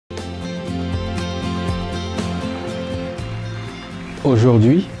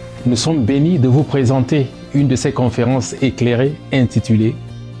Aujourd'hui, nous sommes bénis de vous présenter une de ces conférences éclairées intitulée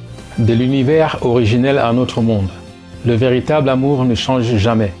 « De l'univers originel à notre monde. Le véritable amour ne change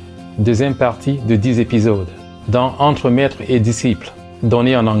jamais ». Deuxième partie de 10 épisodes dans Entre maître et disciple,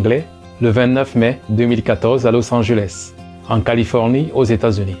 donné en anglais le 29 mai 2014 à Los Angeles, en Californie, aux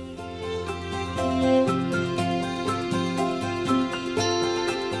États-Unis.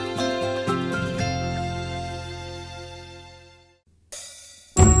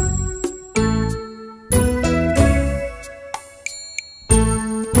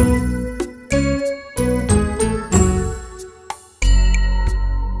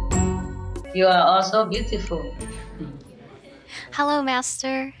 You are also beautiful. Hello,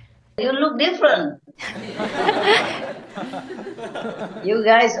 Master. You look different. You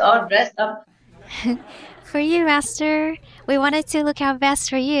guys all dressed up. For you, Master. We wanted to look our best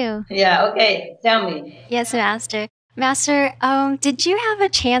for you. Yeah, okay. Tell me. Yes, Master. Master, did you have a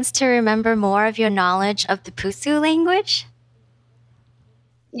chance to remember more of your knowledge of the VũTrụ language?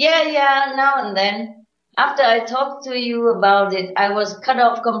 Yeah, now and then. After I talked to you about it, I was cut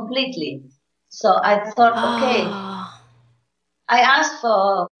off completely. So I thought, okay, I asked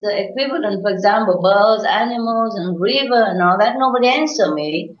for the equivalent, for example, birds, animals, and river and all that. Nobody answered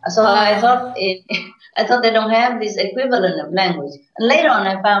me. So I thought they don't have this equivalent of language. And later on,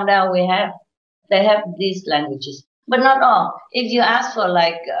 I found out they have these languages, but not all. If you ask for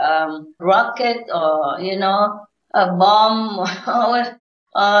like rocket or a bomb or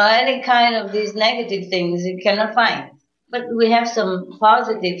any kind of these negative things, you cannot find. But we have some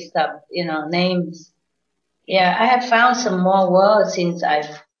positive stuff, names. Yeah, I have found some more words since I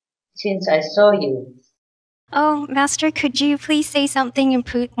saw you. Oh, Master, could you please say something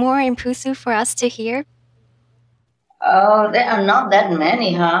more in VũTrụ for us to hear? Oh, there are not that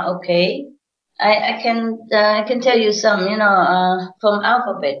many, huh? Okay. I can tell you some, from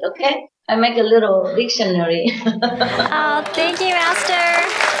alphabet, okay? I make a little dictionary. Oh, thank you, Master.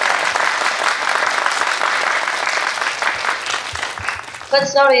 But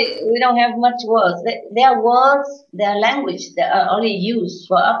sorry, we don't have much words. There are words, there are language that are only used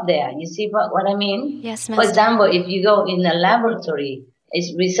for up there. You see what I mean? Yes, Master. For example, if you go in a laboratory,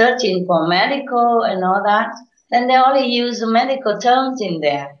 it's researching for medical and all that, then they only use medical terms in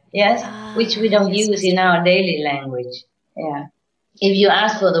there, yes, which we don't use in our daily language. Yeah. If you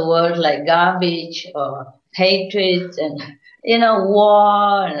ask for the word like garbage or hatred and,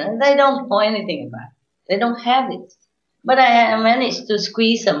 war, they don't know anything about it. They don't have it. But I managed to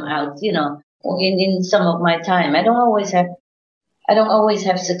squeeze them out, in some of my time. I don't always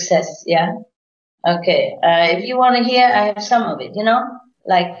have success, yeah? Okay, if you want to hear, I have some of it,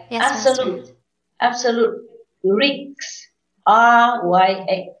 like yes, absolute, Ryx,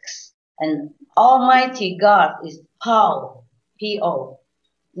 R-Y-X, and Almighty God is Pow, P-O,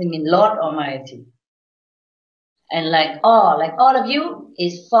 I mean Lord Almighty. And like all of you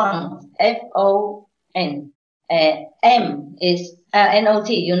is Fun, F-O-N. M is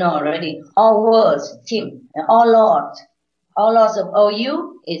N-O-T, you know already. All words, Tim. And all lords of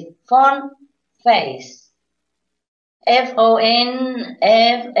O-U is font, face. F-O-N-F-A-C.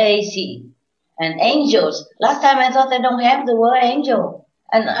 And angels. Last time I thought they don't have the word angel.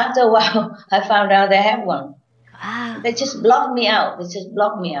 And after a while, I found out they have one. Wow. They just blocked me out.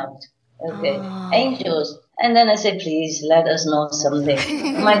 Okay. Angels. And then I said, please let us know something.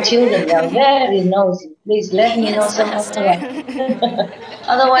 My children are very nosy. Please let me know something.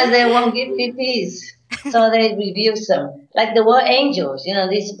 Otherwise, they won't give me peace. So they review some. Like the word angels,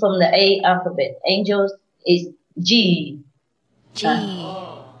 this is from the A alphabet. Angels is G. G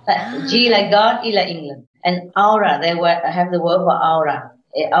like God, E like England. And aura, they have the word for aura.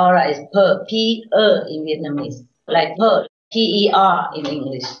 Aura is pearl, P-E in Vietnamese. Like pearl, P-E-R in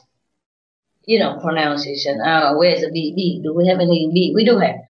English. Pronunciation. Where's the B? B. Do we have any B? We do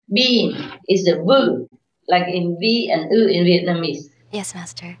have. Being is the V, like in V and U in Vietnamese. Yes,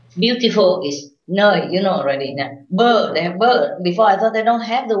 Master. Beautiful is nơi, already now. Bird, they have bird. Before I thought they don't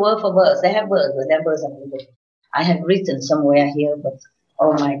have the word for birds. They have birds, but their birds are beautiful. I have written somewhere here, but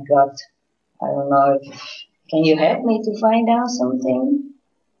oh my God, I don't know. Can you help me to find out something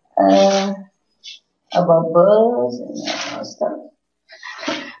about birds and stuff?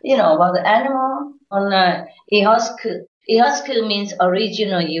 About the animal on Ihosku. Ihosku means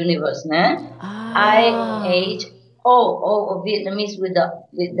original universe, nah? I-H-O of Vietnamese with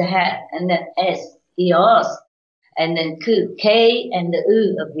the hat, and then S, Ihos, and then Ku, K and the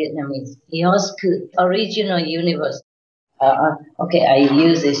U of Vietnamese. Ihosku, original universe. Okay, I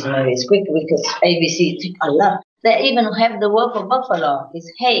use this maybe it's quick because ABC took a lot. They even have the word for buffalo. It's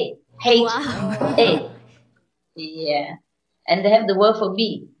hey, H-A. Yeah. And they have the word for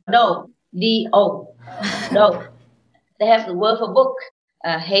bee, do, D-O, do. They have the word for book,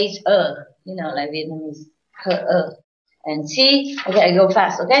 H-E, like Vietnamese, H-E. And C, okay, I go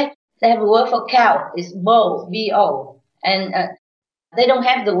fast, okay? They have a word for cow, it's bo, B-O. And they don't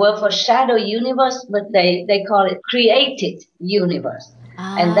have the word for shadow universe, but they call it created universe.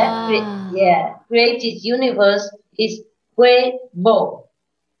 And that, created universe is Quê Bo.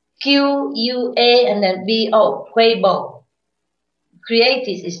 Q-U-A and then B-O, Quê Bo.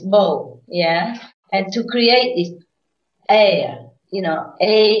 Created is Bo, yeah? And to create is air,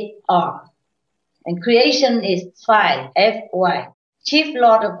 A-R. And creation is Phi, F-Y. Chief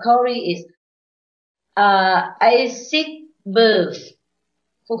Lord of Kori is Isaac Birth.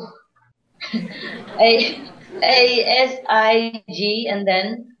 A-S-I-G and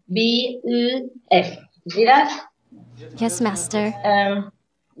then B-U-F. See that? Yes, Master. And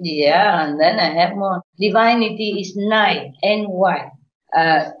then I have more. Divinity is Nai, N-Y.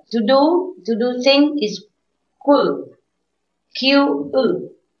 To do thing is Q, Q-U,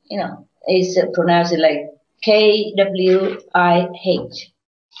 it's pronounced like K-W-I-H.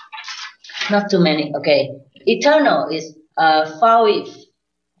 Not too many, okay. Eternal is Foif,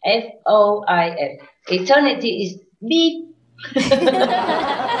 F-O-I-F. Eternity is beep.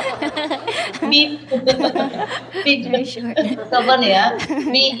 Beep. Beep. Very short. So funny, huh?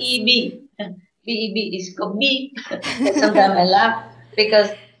 B-E-B. B-E-B is called beep. Sometimes I laugh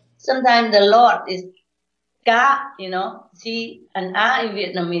because sometimes the Lord is cá, C and A in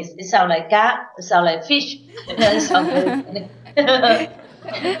Vietnamese. It sounds like cá, it sounds like fish. It sounds very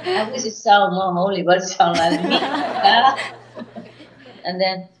I wish it sounds more holy, but it sounds like meat. And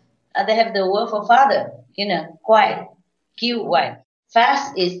then they have the word for father, quiet, Q-Y.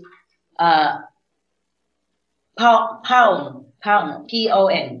 Fast is pound,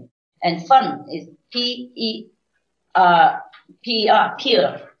 P-O-N. And fun is P-E-R,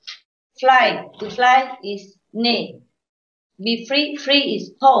 pure. Fly, to fly is ne. Be free, free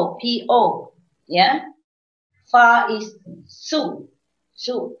is po, P-O. Yeah? Far is su,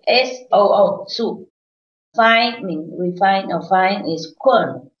 S-O-O, su. Fine, means refine or fine is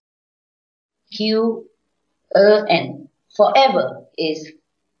quern, Q-E-N. Forever is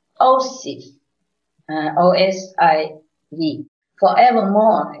osif, O-S-I-V.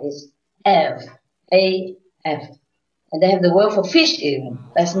 Forevermore is F, A-F. And they have the word for fish even.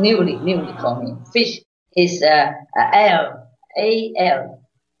 That's newly for me. Fish is L, A-L.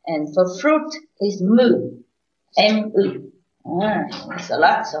 And for fruit is mu, M-U. It's a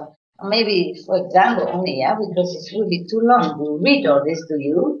lot. So maybe, for example, only, because it will be too long to read all this to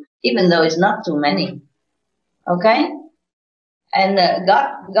you, even though it's not too many. Okay? And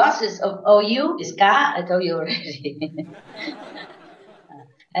goddess of OU is Ka, I told you already.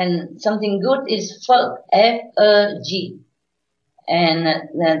 And something good is Phật, F-E-G. And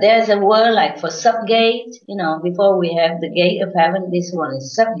there's a word like for subgate, before we have the gate of heaven, this one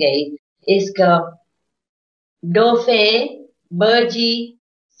is subgate. It's called Dofe Bergi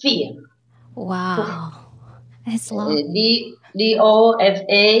Fear. Wow. That's long.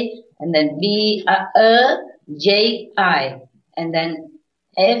 D-O-F-A and then B-E-J-I and then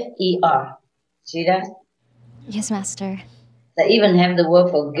F-E-R. See that? Yes, Master. They even have the word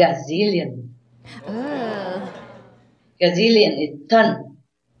for gazillion. Oh. Gazillion is ton.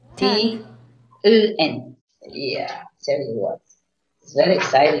 T-U-N. Yeah, tell you what. It's very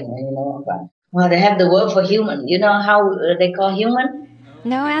exciting when you know about it. Well, they have the word for human. You know how they call human?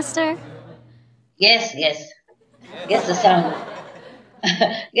 No, Master? Yes. Guess the sound.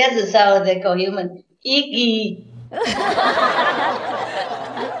 Guess the sound they call human. Iki.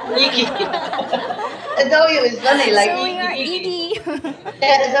 Iki. I told you it's funny, like so we are Iggy.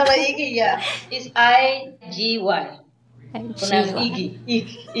 Yeah, it's not like Iki, yeah. It's I-G-Y. Pronounced Iki.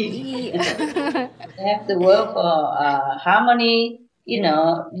 Iggy. They have the word for harmony,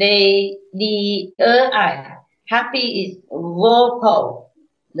 D-I. Happy is vocal.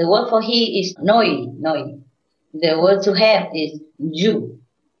 The word for he is noi. The word to have is ju.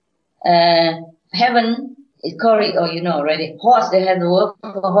 Heaven is Kori, already. Horse, they have the word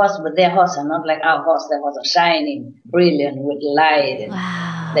for horse, but their horse are not like our horse. Their horse are shining, brilliant with light. And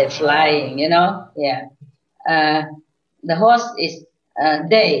Wow. they're flying, Yeah. The horse is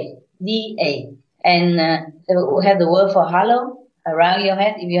day, D-A. And we have the word for hollow around your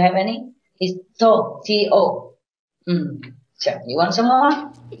head, if you have any. It's to, T-O. So, you want some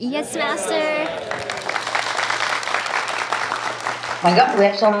more? Yes, Master. My God, we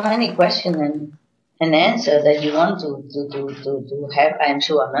have so many questions and answers that you want to have, I'm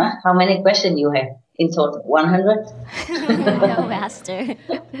sure. Huh? How many questions you have in total? 100? No, Master.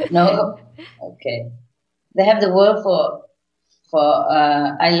 No? Okay. They have the word for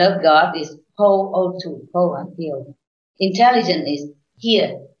I love God is P.2, P.O. Intelligent is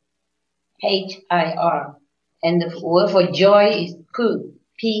here, H-I-R. And the word for joy is P,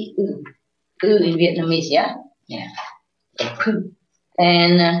 P-U, in Vietnamese, yeah? Yeah. P.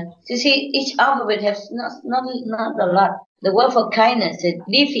 And you see, each alphabet has not a lot. The word for kindness is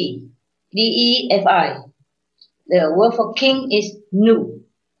Defi, D-E-F-I. The word for king is Nu,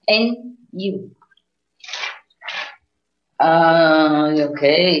 N-U.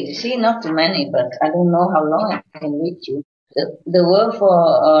 Okay, you see, not too many, but I don't know how long I can read you. The word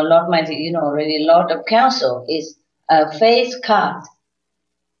for Lord Mighty, you know already, Lord of Counsel is face card.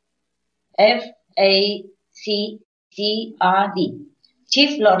 F-A-C-C-R-D.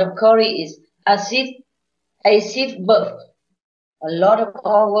 Chief Lord of Courage is Asif Buff. A lot of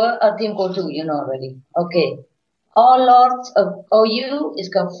all word, Team Go To, you know already. Okay. All Lords of OU is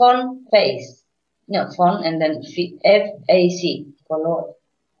called Font Face. No, Font and then F-A-C for Lord.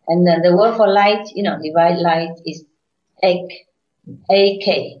 And then the word for light, you know, divine light is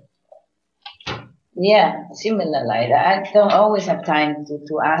A-K. Yeah, similar like that. I don't always have time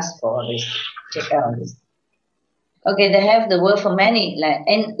to ask for this, check out this. Okay, they have the word for many, like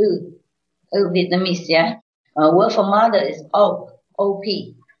N-U, Vietnamese, yeah. Word for mother is O,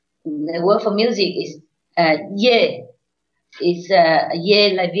 O-P. The word for music is Ye. It's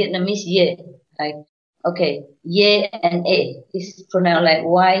Ye like Vietnamese Ye. Like, okay, Ye and A. It's pronounced like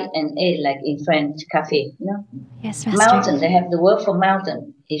Y and A, like in French cafe, you know? Yes, Master. Mountain, they have the word for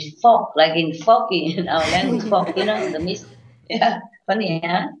mountain. It's fog, like in foggy in our language, fog, you know, the mist. Yeah, funny,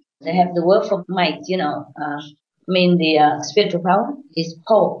 huh? They have the word for might, you know, mean the spiritual power is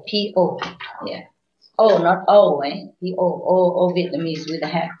Po, P-O. Yeah. O, not O, eh? P-O, O Vietnamese with a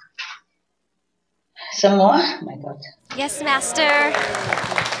hat. Some more? Oh my God. Yes, Master.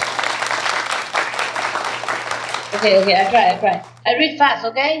 Okay, I try. I read fast,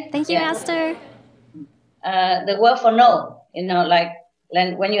 okay? Thank you, Master. The word for no, you know, like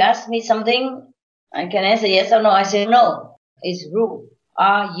when you ask me something, I can answer yes or no. I say no. It's Ru,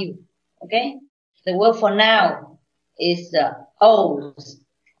 R-U, okay? The word for now is O's.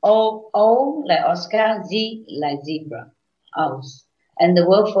 O like Oscar, Z like zebra, O's. And the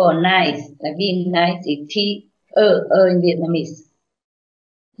word for nice, like being nice, is T-E in Vietnamese.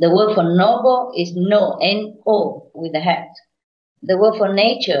 The word for noble is no, N-O with a hat. The word for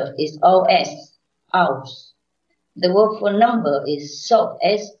nature is O-S, Aus. The word for number is soft,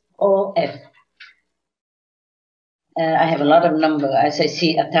 S-O-F. I have a lot of number, as I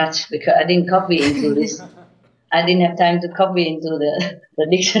see attached, because I didn't copy into this. I didn't have time to copy into the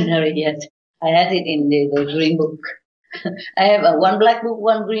dictionary yet. I had it in the green book. I have one black book,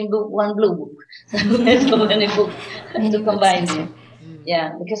 one green book, one blue book. There's so many books to combine here.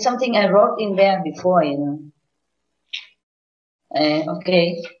 Yeah, because something I wrote in there before, you know.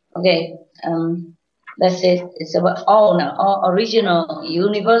 Okay. That's it. It's about all now. All original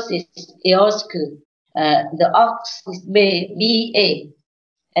universe is Eosku. The ox is B-A.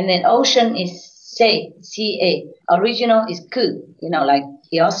 And then ocean is C-A. Original is Ku, you know, like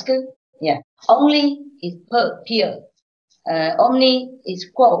Eosku. Yeah. Only is pure. Omni is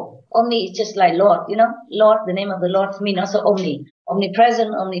quo. Omni is just like Lord, you know. Lord, the name of the Lord for me, also Omni.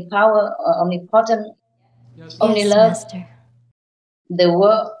 Omnipresent, omnipower, omnipotent, Yes, omnilove. Master. The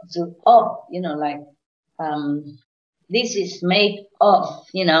word to of, you know, like this is made of,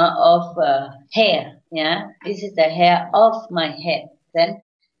 you know, of hair. Yeah, this is the hair of my head. Then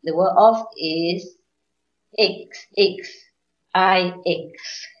the word of is X,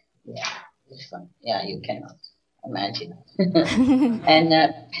 I-X. Yeah, this one. Yeah, you cannot imagine. And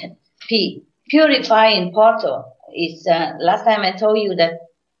P, purifying portal is, last time I told you that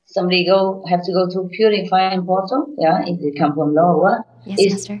somebody have to go to purifying portal, yeah, if they come from lower.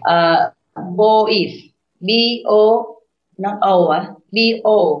 Yes, Master. Boif, B-O, not O,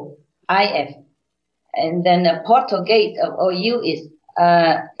 B-O-I-F. And then the portal gate of OU is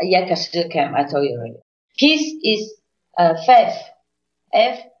Yakastukam, I told you already. Peace is F,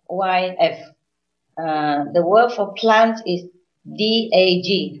 F-Y-F. The word for plant is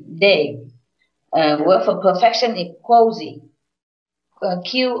D-A-G, day. Word for perfection is Quosy,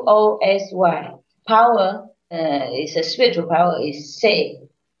 Q-O-S-Y. Power is a spiritual power is Say,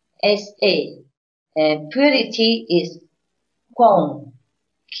 S-A. Purity is Quon,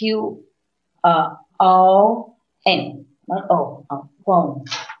 Q-O-N, not O, Quon.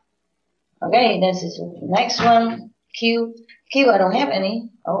 Okay, this is the next one. Q, I don't have any.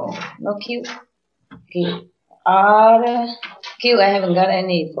 Oh, no Q. Q, R, Q, I haven't got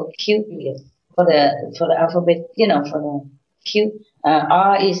any for Q yet. For the alphabet, you know, for the Q.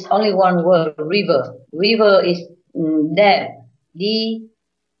 R is only one word, river. River is depth, D,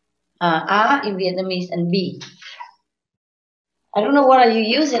 R in Vietnamese, and B. I don't know what are you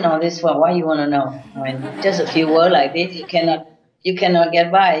using all this for. Why you want to know? I mean, just a few words like this, you cannot get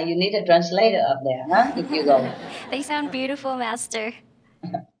by. You need a translator up there, huh? If you go. They sound beautiful, Master.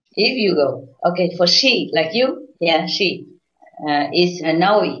 If you go. Okay, for she, like you, yeah, she, is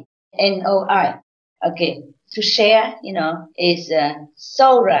Noi, N-O-I. Okay, to share, is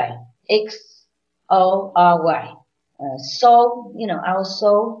Sorai, X-O-R-Y. Soul, our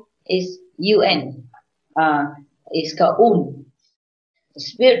soul is UN. It's called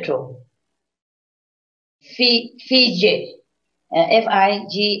spiritual. Fija,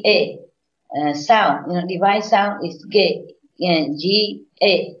 F-I-G-A. Sound, divine sound is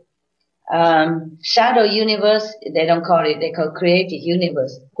G-A. Shadow universe, they don't call it, they call creative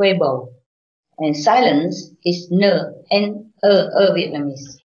universe, Weibo. And silence is N-E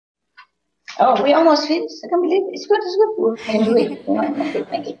Vietnamese. Oh, we almost finished. I can't believe it. It's good, it's good. We can do it.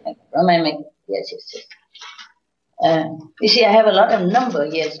 Thank you. Yes. You see, I have a lot of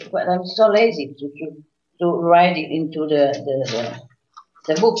numbers, yes, but I'm so lazy to write it into the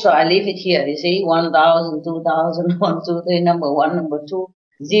book, so I leave it here. You see, 1,000, 2,000, 1, 2, 3, number 1, number 2,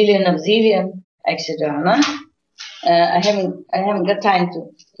 zillion of zillion, etc. Huh? I haven't got time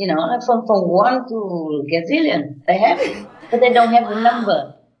to, from 1 to gazillion. They have it, but they don't have the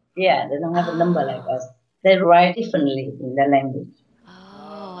number. Yeah, they don't have a number like us. They write differently in their language.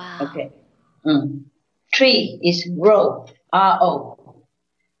 Oh, wow. Okay. Tree is row, R-O.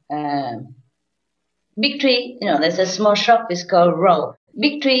 Big tree, there's a small shop, it's called row.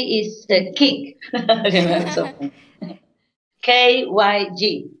 Big tree is the kick.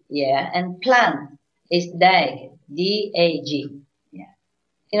 K-Y-G, yeah, and plant is dag, D-A-G.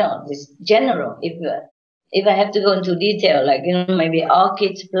 Yeah. This general, if I have to go into detail, like, maybe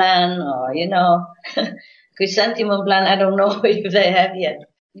orchids plant or, chrysanthemum plant, I don't know if they have yet.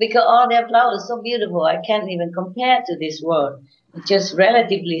 Because all their flowers are so beautiful, I can't even compare to this world. Just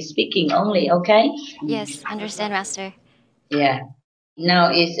relatively speaking only, okay? Yes, understand, Master. Yeah. Now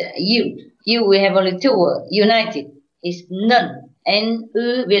is you. You, we have only 2 words. United is none.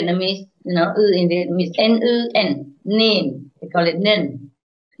 N-U Vietnamese, U in Vietnamese. N-U-N. Nien. We call it nen.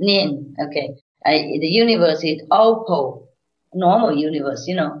 Nien. Okay. The universe is Opo. Normal universe,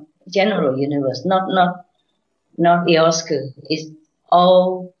 general universe. Not Eosku. It's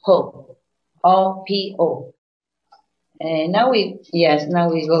O-Po. O-P-O. Now we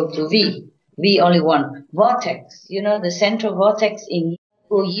go to V. V only one. Vortex. The central vortex in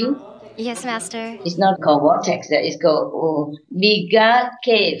U? Yes, Master. It's not called vortex. That is called Biga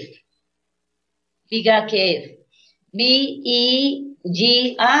Cave. Biga Cave.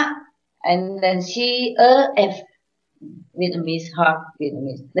 B-E-G-A and then C-E-F. Vietnamese, half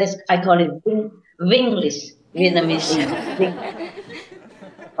Vietnamese. I call it Winglish Vietnamese.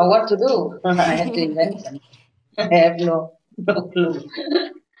 Or what to do? I have to invent them. I have no clue.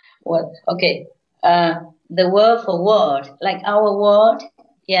 What? Okay. The word for word, like our word,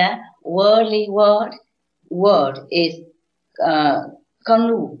 yeah, worldly word is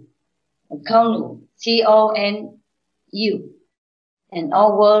Konu, C-O-N-U, and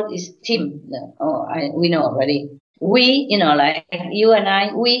our word is Tim. We know already. We, like you and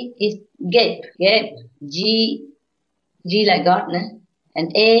I, we is Gape, G like God,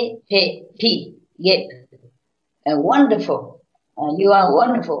 and A-P, Gape. Wonderful. You are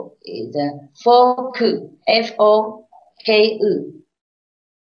wonderful. Is Foku, F-O-K-U.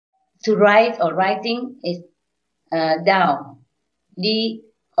 To write or writing is down,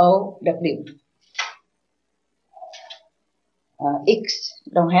 D-O-W. X,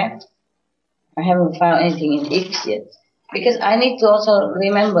 don't have. I haven't found anything in X yet. Because I need to also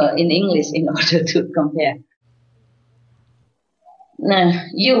remember in English in order to compare.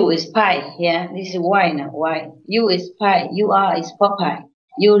 U is pie, yeah. This is Y now, Y. U is pie, U-R is Popeye.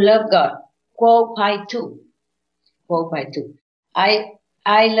 You love God. Quo pie 2. Quo pie 2. I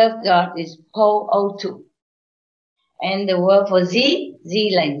love God is Po-O-2. And the word for Z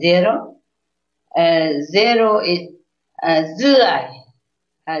like zero. Zero is Z-I.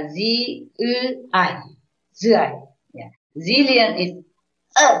 Z-U-I. Z-I. Yeah. Zillion is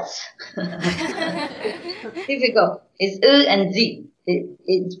Earth. Difficult. It's U and Z.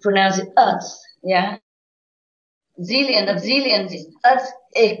 It's pronounced Earth. Yeah. Zillion of zillions is Earth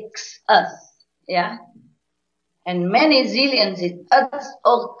X. Earth. Yeah. And many zillions is Earth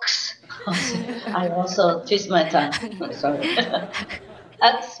Ox. I also twist my tongue. Sorry.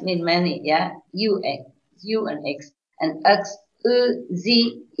 X means many. Yeah. U and X. And X, U,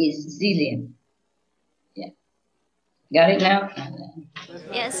 Z is zillion. Yeah. Got it now?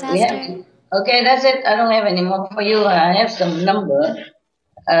 Yes, Master. Okay, that's it. I don't have any more for you. I have some number.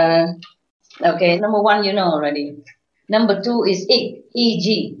 Okay, number 1 you know already. Number 2 is ik,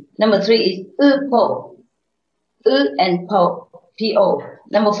 E-G. Number 3 is po, and po, P-O.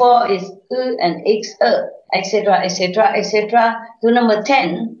 Number 4 is and x, etc., etc., etc. To number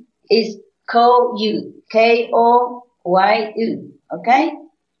 10 is ko-you, K-O-Y-U. Okay?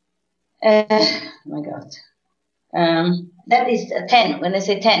 Oh my God. That is 10 when they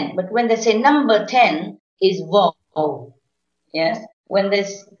say 10. But when they say number 10 is vowel. Yes? When they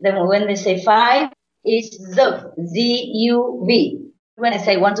say 5 is Z-U-V. When I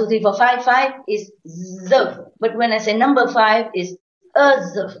say 1, 2, 3, 4, 5, 5 is Z. But when I say number 5 is Z.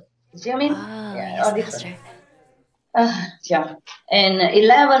 You see what I mean? Oh, Yeah, yes, all different. Master. Yeah. And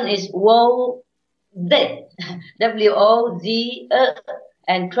 11 is wo-z, W-O-Z-E.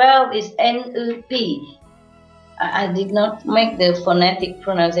 And 12 is N-U-P. I did not make the phonetic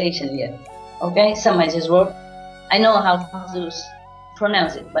pronunciation yet. Okay? Some I just wrote. I know how to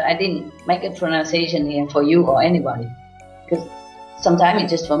pronounce it, but I didn't make a pronunciation here for you or anybody. Because sometimes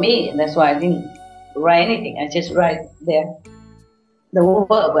it's just for me, and that's why I didn't write anything. I just write there the word,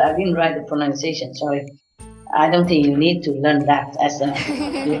 but I didn't write the pronunciation. Sorry. I don't think you need to learn that as an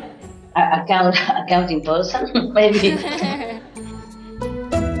accounting person. Maybe